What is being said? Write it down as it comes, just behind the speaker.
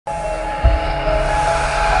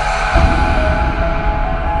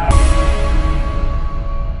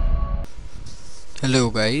Hello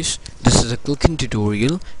guys, this is a cooking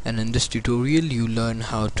tutorial, and in this tutorial you learn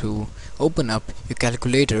how to open up your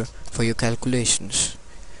calculator for your calculations.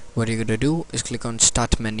 What you're gonna do is click on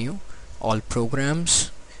Start menu, All Programs,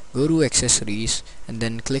 go to Accessories, and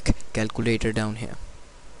then click Calculator down here.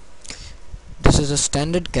 This is a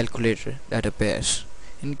standard calculator that appears.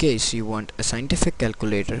 In case you want a scientific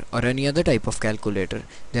calculator or any other type of calculator,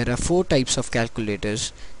 there are 4 types of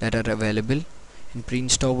calculators that are available in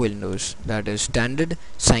pre-install Windows. That is standard,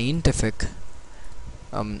 scientific,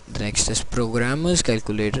 the next is programmer's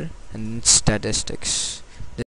calculator, and statistics.